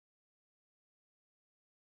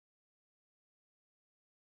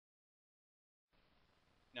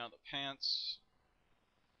Now the pants.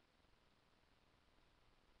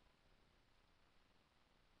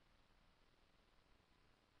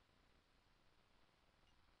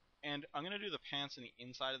 And I'm going to do the pants and the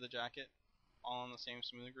inside of the jacket all on the same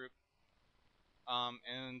smoother group.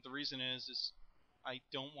 And the reason is I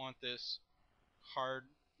don't want this hard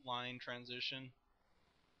line transition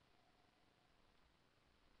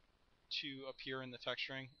to appear in the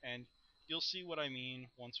texturing, and you'll see what I mean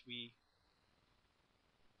once we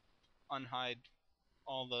unhide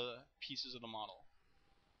all the pieces of the model.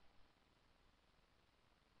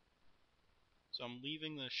 So I'm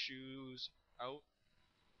leaving the shoes out.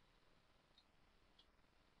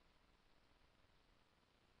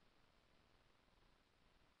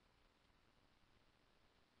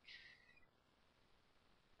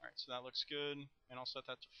 Alright, so that looks good, and I'll set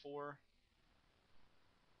that to 4.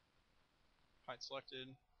 Hide selected.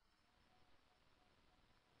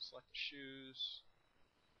 Select the shoes.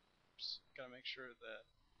 Oops, gotta make sure that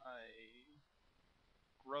I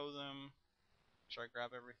grow them. Make sure I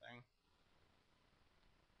grab everything.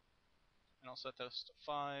 And I'll set this to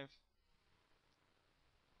 5.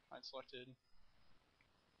 Hide selected.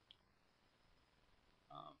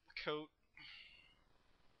 Coat.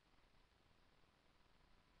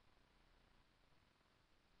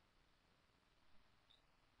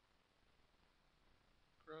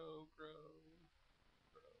 Grow, grow,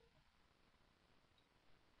 grow.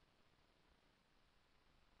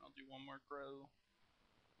 I'll do one more grow.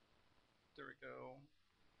 There we go.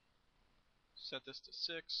 Set this to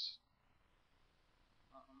 6.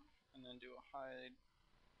 And then do a hide.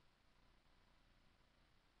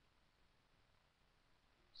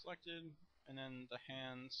 Selected. And then the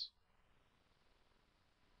hands.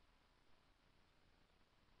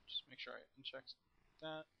 Just make sure I uncheck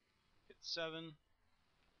that. Hit 7.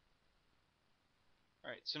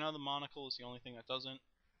 Alright, so now the monocle is the only thing that doesn't.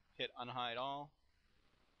 Hit unhide all.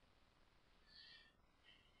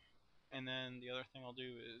 And then the other thing I'll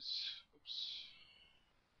do is, oops,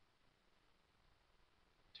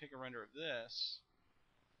 take a render of this.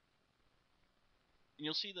 And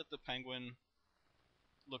you'll see that the penguin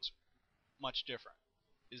looks much different.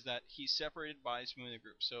 Is that he's separated by smoother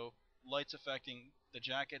groups. So light's affecting the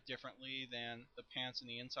jacket differently than the pants and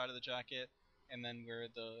the inside of the jacket, and then where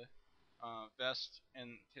the vest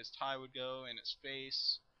and his tie would go, and his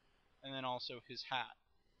face, and then also his hat.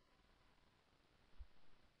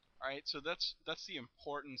 Alright, so that's the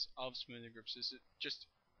importance of smoother groups, is it just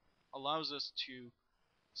allows us to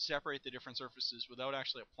separate the different surfaces without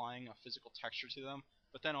actually applying a physical texture to them.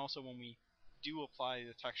 But then also when we do apply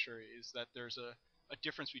the texture, is that there's a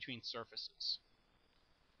difference between surfaces.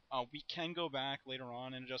 We can go back later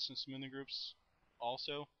on and adjust some smoother groups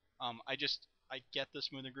also. I get the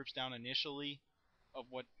smoother groups down initially of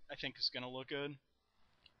what I think is going to look good,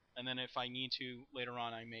 and then if I need to later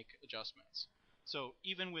on I make adjustments. So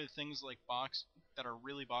even with things like box that are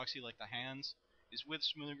really boxy like the hands, is with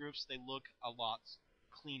smoother groups they look a lot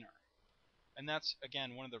cleaner. And that's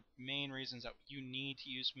again one of the main reasons that you need to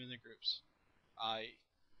use smoother groups.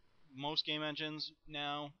 Most game engines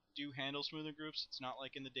now do handle smoother groups. It's not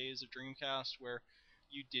like in the days of Dreamcast where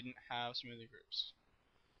you didn't have smoother groups.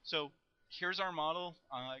 So here's our model.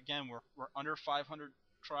 Again, we're under 500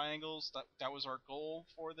 triangles. That was our goal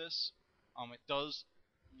for this. It does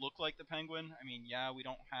look like the penguin. I mean, yeah, we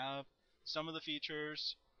don't have some of the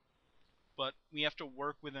features, but we have to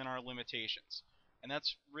work within our limitations. And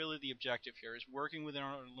that's really the objective here, is working within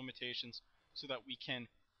our limitations so that we can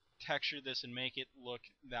texture this and make it look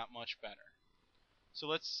that much better. So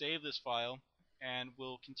let's save this file and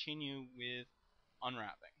we'll continue with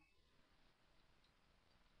unwrapping.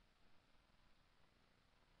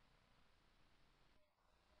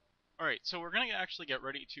 Alright, so we're going to actually get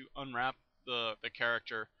ready to unwrap the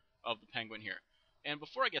character of the penguin here. And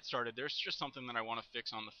before I get started, there's just something that I want to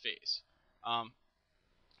fix on the face.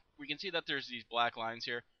 We can see that there's these black lines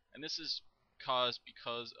here, and this is caused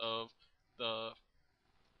because of the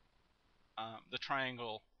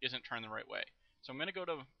triangle isn't turned the right way. So I'm going to go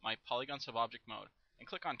to my polygon subobject mode and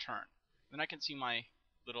click on turn. Then I can see my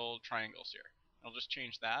little triangles here. I'll just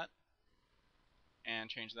change that, and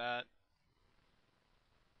change that,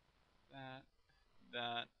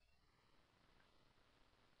 that.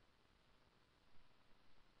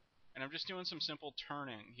 And I'm just doing some simple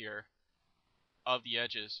turning here of the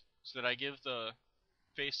edges so that I give the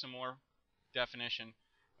face some more definition,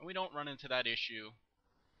 and we don't run into that issue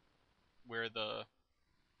where the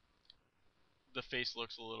face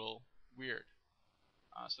looks a little weird.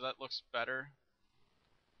 So that looks better.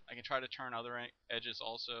 I can try to turn other edges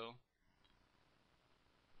also.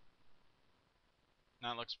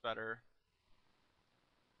 That looks better.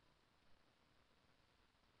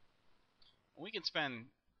 We can spend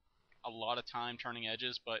a lot of time turning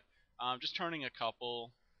edges, but just turning a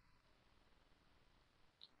couple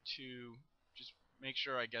to just make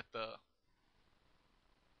sure I get the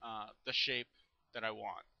shape that I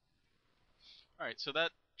want. Alright, so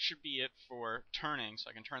that should be it for turning, so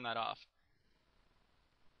I can turn that off.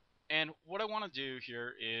 And what I want to do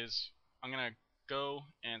here is I'm going to go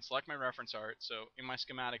and select my reference art. So in my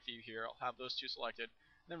schematic view here, I'll have those two selected.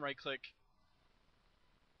 Then right click,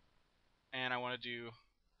 and I want to do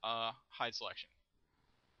hide selection,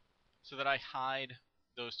 so that I hide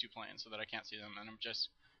those two planes so that I can't see them and I'm just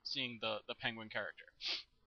seeing the penguin character.